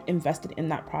I'm invested in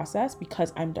that process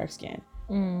because I'm dark-skinned.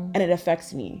 And it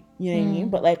affects me. You know what I mean?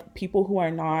 But, like, people who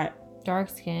are not dark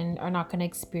skin are not going to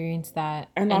experience that.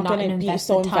 Are not going to be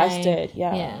so invested.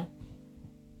 Yeah.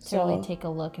 So really take a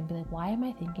look and be like, why am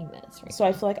I thinking this? So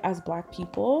I feel like as Black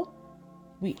people,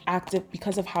 we acted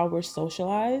because of how we're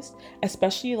socialized,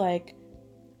 especially, like,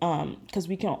 because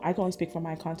I can only speak from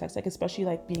my context, like, especially,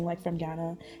 like, being, like, from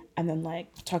Ghana and then, like,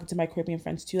 talking to my Caribbean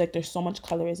friends too, like, there's so much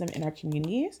colorism in our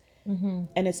communities.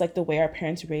 And it's, like, the way our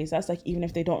parents raise us, like, even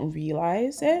if they don't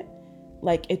realize it,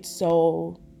 like, it's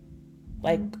so,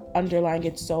 like, underlying,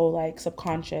 it's so, like,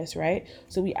 subconscious, right?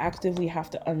 So we actively have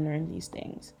to unlearn these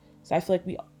things. So I feel like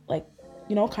we, like,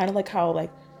 you know, kind of like how,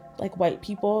 like white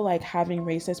people, like, having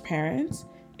racist parents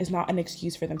is not an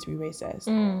excuse for them to be racist.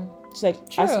 It's like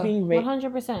True. us being raised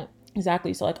 100%.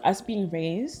 Exactly. So, like, us being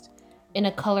raised in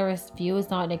a colorist view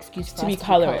is not an excuse for to be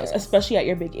colorist, especially at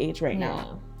your big age right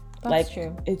now. That's like,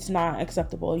 true. It's not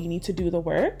acceptable. You need to do the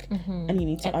work and you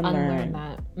need to unlearn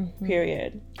that.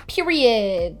 Period.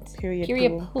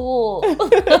 Pool.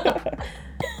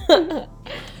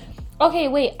 Okay,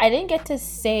 wait. I didn't get to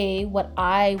say what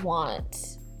I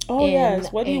want. Oh,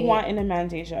 yes. What do you want in a man,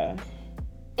 Deja?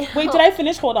 Wait, did I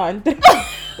finish? Hold on. I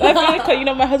feel like, you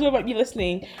know, my husband might be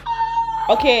listening.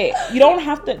 Okay, you don't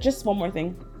have to, just one more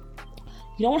thing.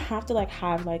 You don't have to, like,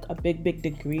 have, like, a big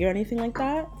degree or anything like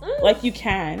that. Like, you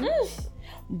can.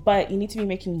 But you need to be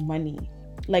making money.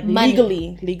 Like,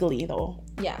 legally, though.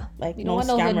 Yeah. Like, no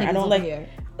scammer. I don't, like, you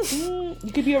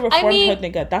could be a reformed hood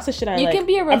nigga. That's the shit I like. You can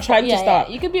be I'm trying to stop.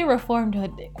 You could be a reformed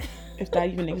hood nigga. If that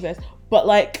even exists. But,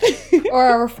 like...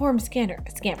 or a reformed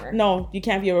scammer. No, you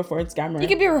can't be a reformed scammer. You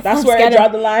can be a reformed That's where scammer. I draw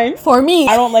the line. For me.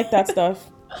 I don't like that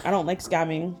stuff. I don't like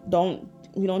scamming.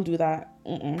 We don't do that.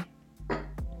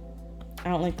 I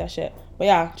don't like that shit. But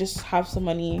yeah, just have some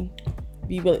money.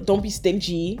 Don't be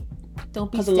stingy.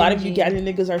 Because a lot of you Ghanaian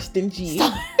niggas are stingy.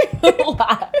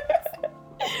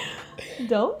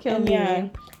 Don't kill me. Yeah,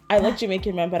 I like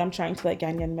Jamaican men, but I'm trying to like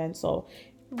Ghanaian men. So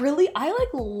really, I like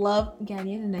love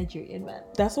Ghanaian and Nigerian men.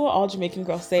 That's what all Jamaican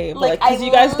girls say. But like, because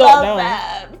you guys don't know.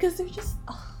 Them because they're just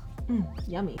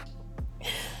yummy.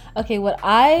 Okay, what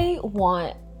I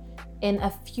want in a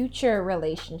future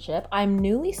relationship. I'm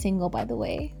newly single, by the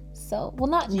way. So, well,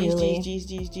 not newly.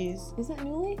 Jeez. Is it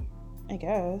newly? I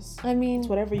guess. I mean, it's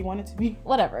whatever you want it to be.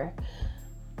 Whatever.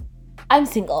 I'm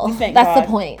single. Thank That's God. the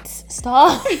point.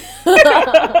 Stop.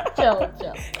 Chill.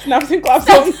 Snaps and claps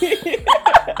only.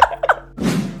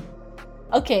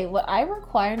 Okay, what I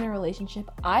require in a relationship,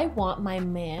 I want my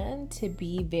man to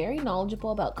be very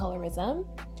knowledgeable about colorism.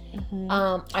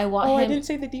 I want him. I didn't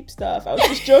say the deep stuff. I was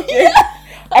just joking.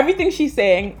 Everything she's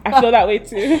saying, I feel that way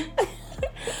too.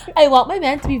 I want my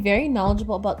man to be very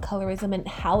knowledgeable about colorism and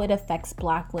how it affects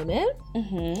Black women,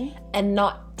 and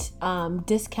not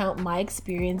discount my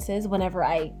experiences whenever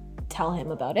I tell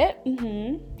him about it.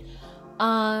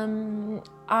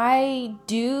 I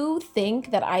do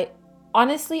think that I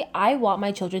want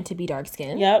my children to be dark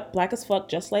skinned. Yep, Black as fuck,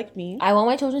 just like me. I want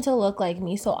my children to look like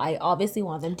me, so I obviously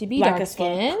want them to be dark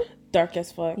skinned. Dark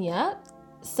as fuck. Yeah.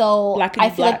 So I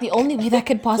feel like the only way that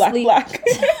could possibly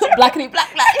blackity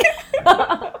black.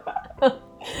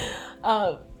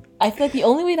 I feel like the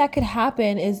only way that could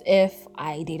happen is if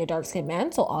I date a dark skinned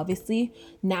man. So obviously,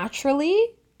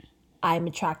 naturally, I'm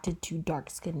attracted to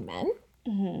dark-skinned men.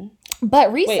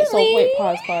 But recently... Wait,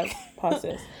 pause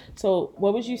this. So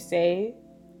what would you say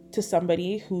to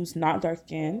somebody who's not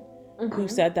dark-skinned, who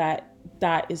said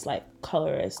that is like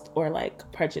colorist or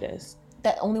like prejudiced?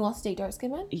 That only wants to date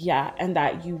dark-skinned men? Yeah, and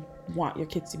that you want your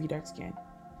kids to be dark-skinned.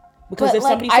 Because if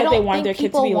somebody said they want their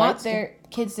kids to be light skinned, their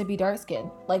kids to be dark skinned.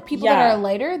 Like people that are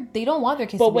lighter, they don't want their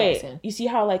kids to be dark skinned. You see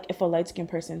how like if a light skinned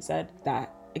person said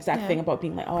that exact thing about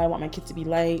being like, oh, I want my kids to be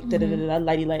light,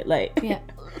 lighty light. Yeah.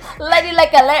 Lighty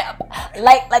like a lamp.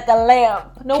 Light like a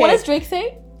lamp. No, what does Drake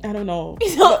say? I don't know.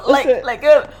 You know, what does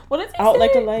he out say?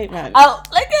 like a light, man.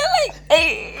 Out like a light.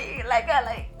 Hey, like a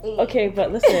light. Hey. Okay,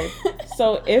 but listen.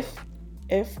 So if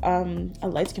a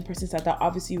light-skinned person said that,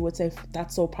 obviously you would say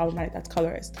that's so problematic, that's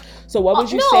colorist. So what would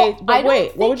you say? But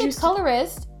what would you say?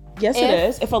 Colorist? Yes, it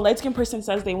is. If a light-skinned person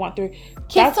says they want their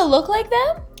kids to look like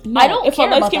them, no, I don't if care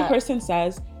a light-skinned about that. person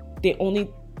says they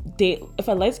only date, if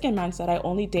a light-skinned man said I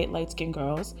only date light-skinned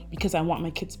girls because I want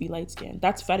my kids to be light-skinned,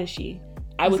 that's fetishy.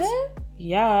 Is it?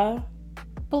 Yeah.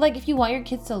 But like, if you want your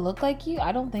kids to look like you,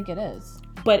 I don't think it is.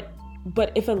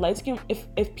 But if a light skin, if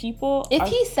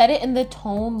he said it in the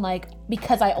tone like,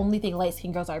 because I only think light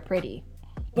skinned girls are pretty,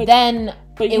 but then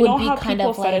it would know be how kind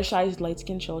people of like fetishize light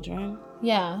skinned children.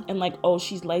 Yeah. And like, oh,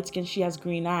 she's light skinned, she has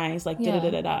green eyes, like da da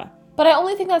da da. But I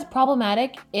only think that's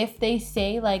problematic if they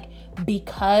say like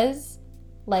because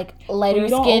like lighter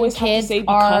skinned kids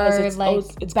are like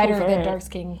it's better than dark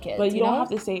skinned kids. But you don't have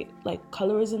to say like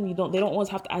colorism. They don't always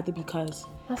have to add the because.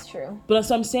 That's true. But that's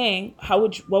what I'm saying.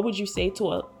 What would you say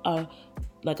to a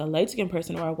like a light skinned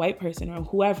person or a white person or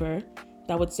whoever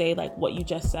that would say like what you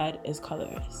just said is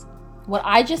colorist? What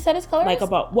I just said is colorist? Like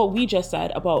about what we just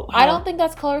said about I don't think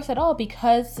that's colorist at all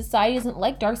because society doesn't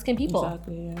like dark skinned people.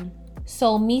 Exactly, yeah.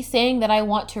 So me saying that I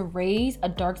want to raise a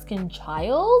dark-skinned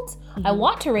child, I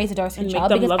want to raise a dark-skinned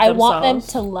child because I want them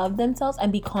to love themselves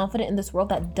and be confident in this world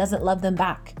that doesn't love them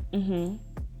back. Mm-hmm.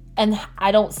 And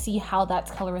I don't see how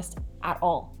that's colorist at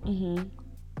all.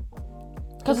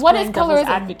 Because what is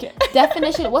colorism?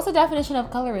 Definition. What's the definition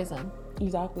of colorism?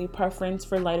 Exactly. Preference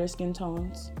for lighter skin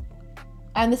tones.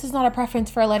 And this is not a preference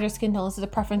for a lighter skin tone. This is a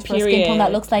preference for a skin tone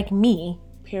that looks like me.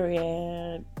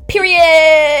 Period.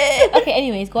 Okay,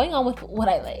 anyways, going on with what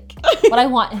I like, what I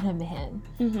want in a man.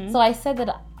 So I said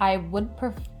that I would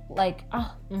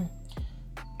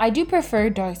I do prefer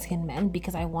dark-skinned men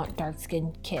because I want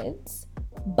dark-skinned kids.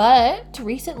 But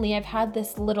recently I've had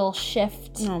this little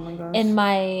shift in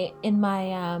my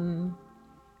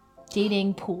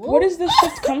dating pool. Where does this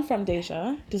shift come from,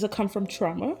 Deja? Does it come from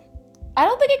trauma? I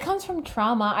don't think it comes from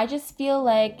trauma. I just feel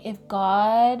like if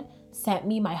God sent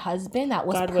me my husband that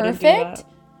was perfect.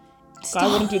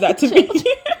 God wouldn't do that to me.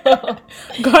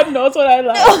 God knows what I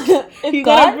like.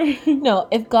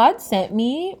 If God sent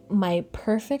me my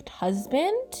perfect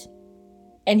husband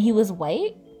and he was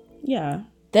white,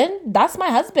 then that's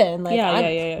my husband.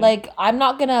 Like, Like, I'm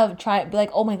not gonna try be like,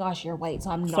 oh my gosh, you're white,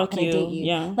 so I'm not gonna date you.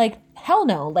 Yeah. Like, hell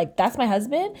no. Like, that's my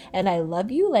husband and I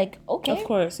love you. Like, okay. Of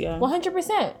course, yeah.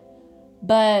 100%.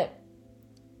 But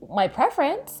my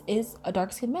preference is a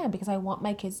dark-skinned man because I want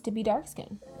my kids to be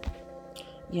dark-skinned.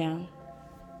 Yeah.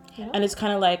 And it's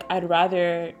kind of like I'd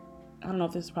rather, I don't know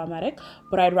if this is problematic,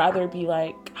 but I'd rather be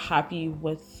like happy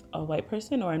with a white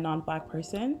person or a non-black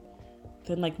person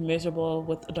than like miserable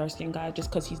with a dark-skinned guy just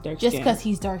because he's dark-skinned. Just because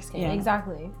he's dark-skinned,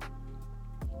 exactly.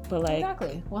 But like...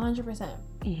 Exactly,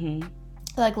 100%.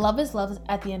 Like, love is love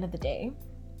at the end of the day.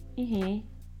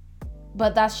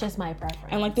 But that's just my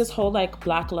preference. And like this whole like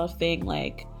black love thing,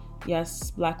 like, yes,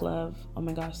 black love, oh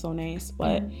my gosh, so nice.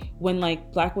 But when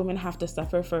like black women have to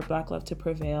suffer for black love to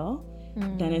prevail,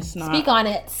 then it's not. Speak on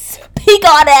it. Speak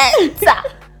on it.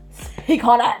 Speak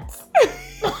on it.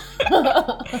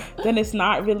 Then it's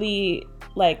not really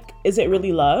like, is it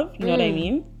really love? You know what I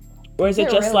mean? Or is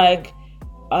it just really like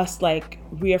us like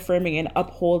reaffirming and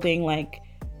upholding like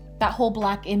that whole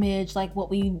black image, like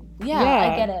what we,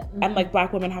 I get it. And like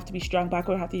black women have to be strong, black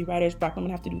women have to be writers, black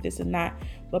women have to do this and that,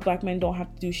 but black men don't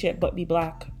have to do shit but be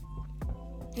black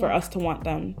for us to want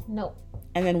them. No.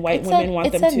 And then white women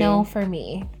want them too. It's a no for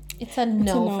me. It's a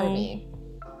no for me.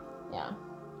 Yeah.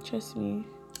 Trust me.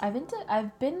 I've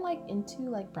been like into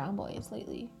like brown boys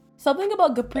lately. Something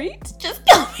about Gurpreet? Just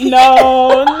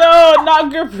No,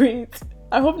 not Gurpreet.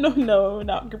 I hope not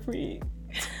Gurpreet.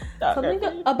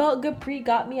 Something about Gurpreet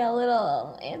got me a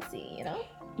little antsy, you know?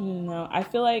 No, I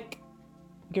feel like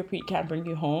Gurpreet can't bring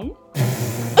you home.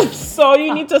 So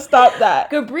you need to stop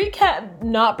that. Gurpreet can't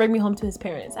not bring me home to his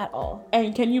parents at all.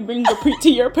 And can you bring Gurpreet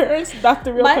to your parents? That's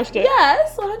the real question.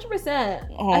 Yes, 100%.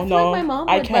 Oh, I feel like my mom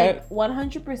would like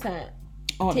 100%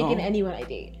 take in anyone I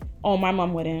date. Oh, my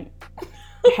mom wouldn't.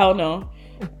 Hell no.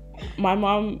 my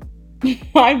mom,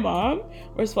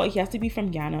 first of all, he has to be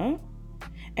from Ghana,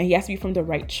 and he has to be from the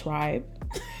right tribe.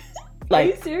 Are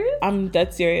you serious? I'm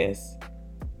dead serious.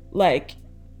 Like,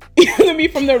 he has to be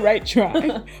from the right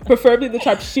tribe, preferably the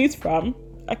tribe she's from.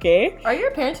 Okay. Are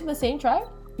your parents from the same tribe?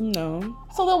 No.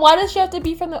 So then, why does he have to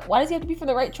be from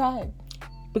the right tribe?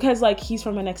 Because like he's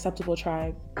from an acceptable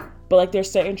tribe, but like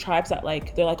there's certain tribes that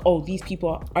like they're like, oh, these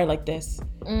people are like this,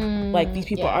 like these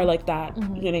people are like that. You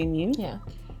know what I mean? Yeah.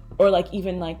 Or like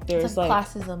even like there's it's like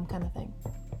classism kind of thing.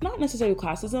 Not necessarily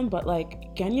classism, but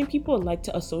like Ghanaian people like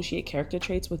to associate character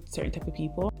traits with certain type of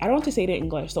people. I don't want to say it in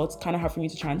English, so it's kind of hard for me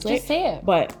to translate. Just say it.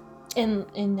 But in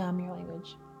your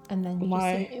language, and then you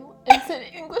why? Just say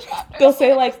it in English. They'll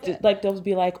say like they'll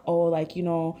be like, oh, like, you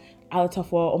know,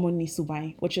 Alatafo Omoni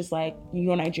Subai, which is like, you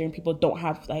know, Nigerian people don't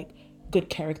have like good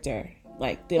character.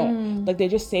 Like they don't like, they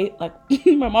just say like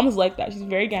my mom is like that. She's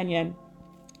very Ghanaian,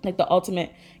 like the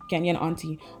ultimate Ghanaian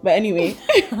auntie. But anyway,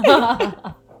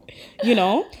 you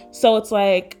know, so it's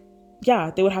like,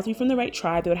 yeah, they would have to be from the right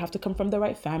tribe. They would have to come from the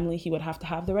right family. He would have to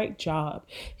have the right job.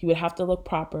 He would have to look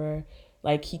proper.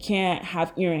 Like he can't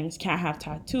have earrings, can't have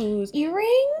tattoos.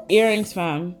 Earrings,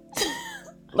 fam.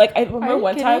 Like I remember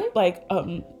one time, like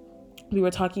we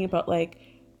were talking about like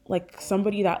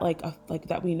somebody that like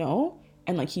that we know,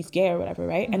 and like he's gay or whatever,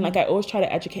 right? And like I always try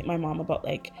to educate my mom about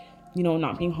like, you know,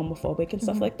 not being homophobic and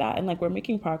stuff like that, and like we're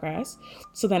making progress.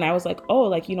 So then I was like, oh,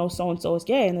 like, you know, so and so is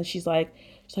gay, and then she's like,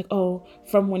 oh,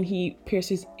 from when he pierced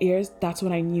his ears, that's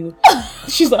when I knew.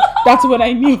 She's like, that's when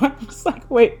I knew. I'm just like,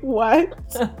 wait, what?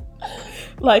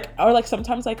 Like, or like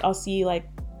sometimes like I'll see like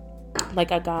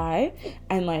a guy,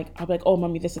 and like I'll be like, oh,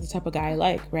 mommy, this is the type of guy I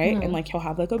like, right? And like he'll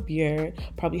have like a beard,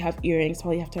 probably have earrings,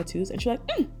 probably have tattoos, and she's like,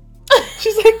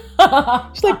 she's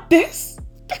like this.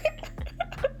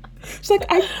 She's like,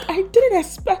 I didn't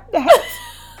expect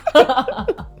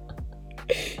that.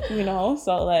 You know,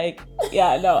 so like,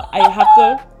 yeah, no, I have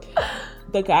to,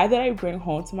 the guy that I bring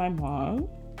home to my mom,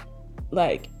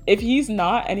 like if he's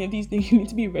not any of these things, you need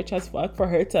to be rich as fuck for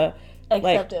her to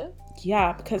accept it.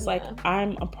 Yeah, because like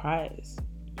I'm a prize.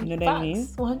 You know what I mean?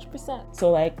 100%.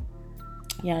 So like,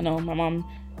 yeah, no, my mom,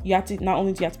 you have to, not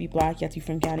only do you have to be black, you have to be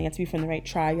from Ghana, you have to be from the right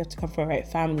tribe, you have to come from the right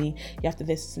family, you have to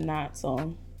this and that.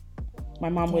 So my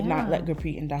mom would not let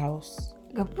Gurpreet in the house.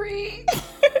 Gurpreet.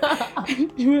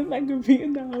 You wouldn't let Gurpreet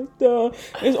in the house though.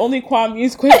 There's only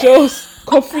Kwame's, Kwejos,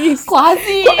 Kofis,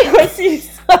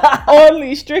 Kwasi's.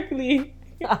 Only, strictly.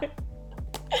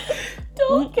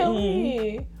 Don't kill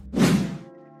me.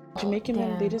 Jamaican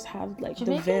men, they just have like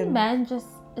Jamaican the vim. men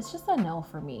it's just a no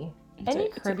for me. Any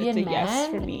Caribbean man, yes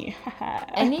for me.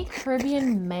 Any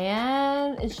Caribbean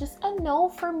man is just a no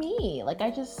for me. Like I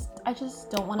just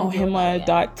don't want to. Oh,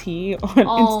 Hima.T on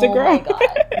Instagram. Oh my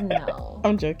god, no.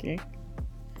 I'm joking.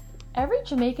 Every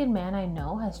Jamaican man I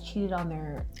know has cheated on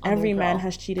their. Every man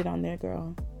has cheated on their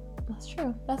girl. That's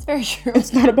true. That's very true.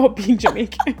 It's not about being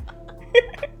Jamaican.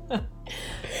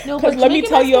 No, because let me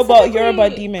tell you about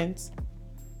Yoruba demons.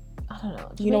 I don't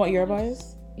know. You know what Yoruba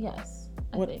is? Yes,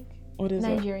 I think. What is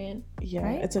Nigerian? It? Yeah,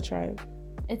 right? It's a tribe.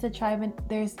 It's a tribe, and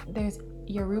there's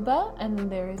Yoruba, and then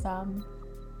there's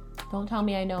don't tell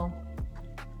me I know.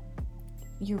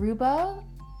 Yoruba,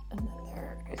 and then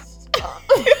there's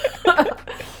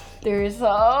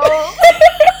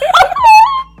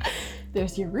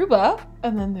there's Yoruba,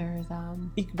 and then there's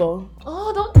Igbo.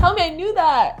 Oh, don't tell me I knew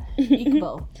that.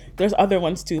 Igbo. There's other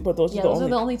ones too, but those are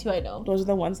the only two I know. Those are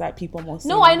the ones that people mostly.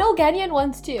 No, I know Ghanaian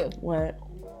ones too. What?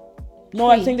 No,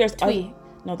 I think there's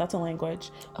no, that's a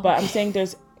language. Oh. But I'm saying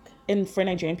for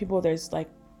Nigerian people, there's like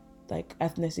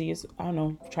ethnicities, I don't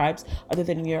know, tribes other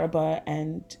than Yoruba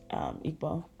and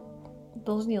Igbo.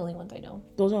 Those are the only ones I know.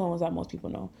 Those are the ones that most people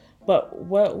know. But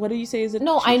what do you say is it?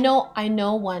 No, I know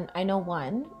one.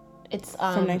 It's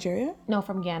from Nigeria? No,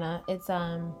 from Ghana. It's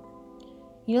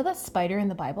you know that spider in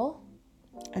the Bible?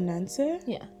 Anansi?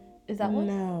 Yeah. Is that one?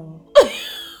 No.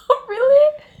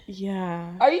 Really?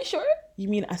 Yeah. Are you sure? You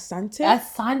mean Asante?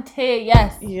 Asante,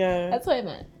 yes. Yeah. That's what I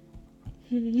meant.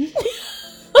 I'm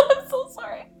so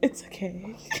sorry. It's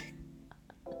okay.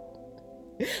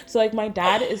 So like my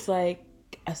dad is like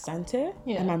Asante,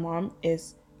 and my mom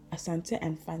is Asante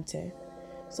and Fante.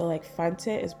 So like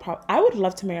Fante is I would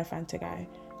love to marry a Fante guy,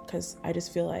 because I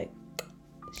just feel like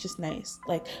it's just nice.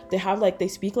 Like they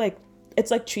speak like, it's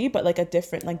like Tree, but like a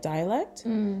different like dialect.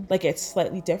 Like it's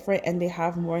slightly different, and they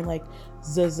have more like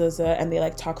z, and they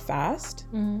like talk fast,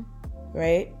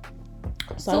 right?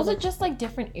 So is it just like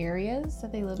different areas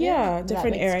that they live in? Yeah,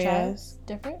 different areas.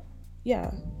 Different?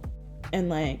 Yeah. And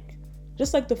like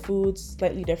just like the food's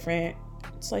slightly different.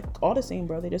 It's like all the same,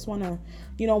 bro. They just want to,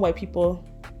 you know, white people,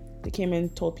 They came in,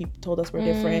 told us we're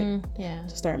different. Yeah.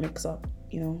 To start mix up,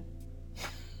 you know.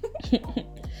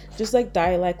 Just like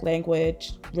dialect,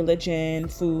 language, religion,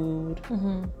 food,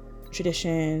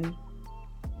 tradition.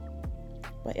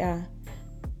 But yeah,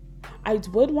 I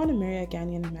would want to marry a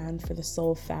Ghanaian man for the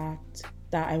sole fact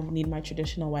that I need my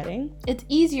traditional wedding. It's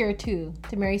easier too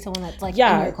to marry someone that's like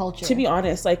in your culture. To be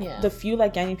honest, like the few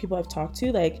like Ghanaian people I've talked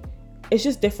to, like it's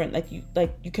just different. Like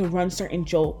you can run certain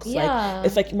jokes. Yeah. Like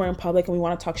if like we're in public and we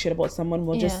want to talk shit about someone,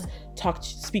 we'll just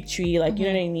speak tree. Like you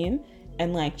know what I mean?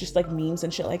 And like just like memes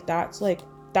and shit like that. So like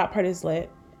that part is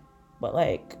lit. But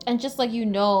like, and just like, you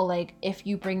know, like if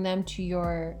you bring them to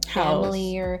your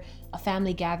family or a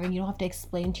family gathering, you don't have to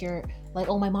explain to your like,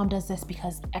 oh, my mom does this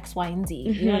because X, Y, and Z.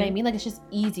 You know what I mean? Like it's just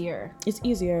easier. It's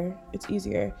easier.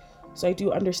 So I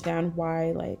do understand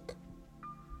why, like,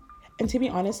 and to be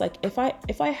honest, like if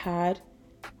I had,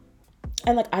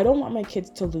 and like I don't want my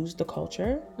kids to lose the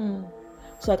culture.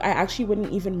 So like I actually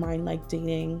wouldn't even mind like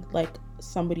dating like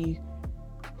somebody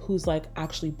who's like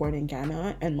actually born in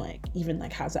Ghana and like even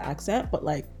like has an accent, but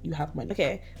like you have money.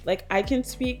 Okay, like I can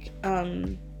speak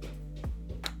Twi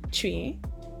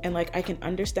and like I can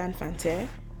understand Fante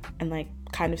and like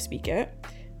kind of speak it,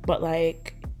 but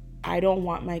like I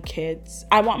want my kids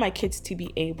to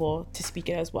be able to speak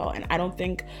it as well, and I don't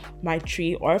think my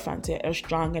Twi or Fante are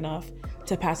strong enough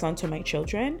to pass on to my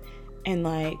children. And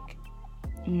like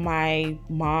my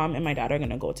mom and my dad are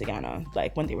gonna go to Ghana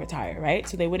like when they retire, right?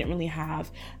 So they wouldn't really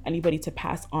have anybody to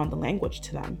pass on the language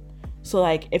to them. So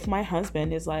like if my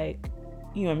husband is like,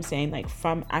 you know what I'm saying, like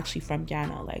from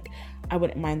Ghana, like I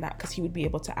wouldn't mind that, because he would be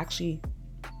able to actually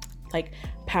like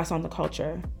pass on the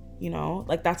culture, you know?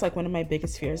 Like that's like one of my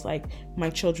biggest fears, like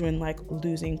my children like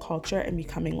losing culture and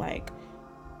becoming like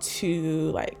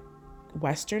too like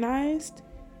westernized,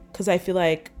 because I feel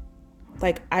like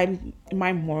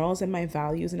my morals and my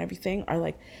values and everything are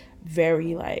like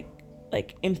very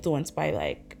like influenced by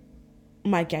like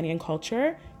my Ghanaian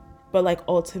culture, but like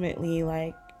ultimately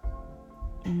like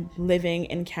living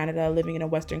in Canada, living in a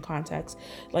Western context,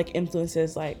 like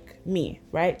influences like me,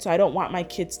 right? So I don't want my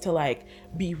kids to like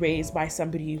be raised by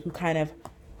somebody who kind of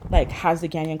like has the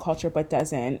Ghanaian culture but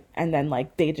doesn't, and then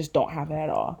like they just don't have it at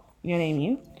all, you know what I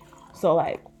mean? So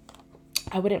like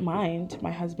I wouldn't mind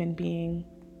my husband being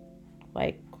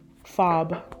like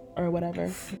fob or whatever.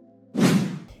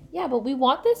 Yeah, but we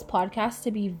want this podcast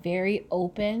to be very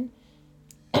open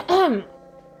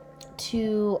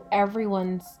to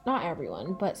not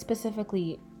everyone, but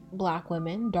specifically Black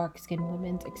women, dark-skinned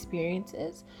women's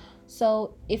experiences.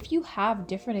 So if you have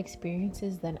different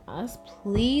experiences than us,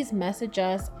 please message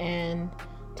us and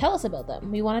tell us about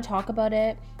them. We want to talk about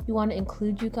it. We want to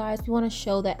include you guys. We want to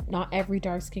show that not every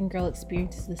dark-skinned girl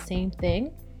experiences the same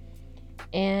thing.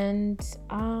 And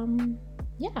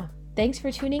yeah, thanks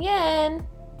for tuning in.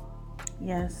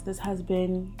 Yes, this has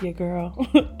been your girl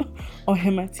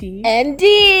Ohimati and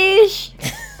Dish.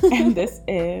 And this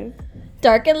is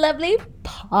Dark and Lovely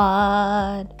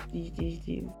Pod.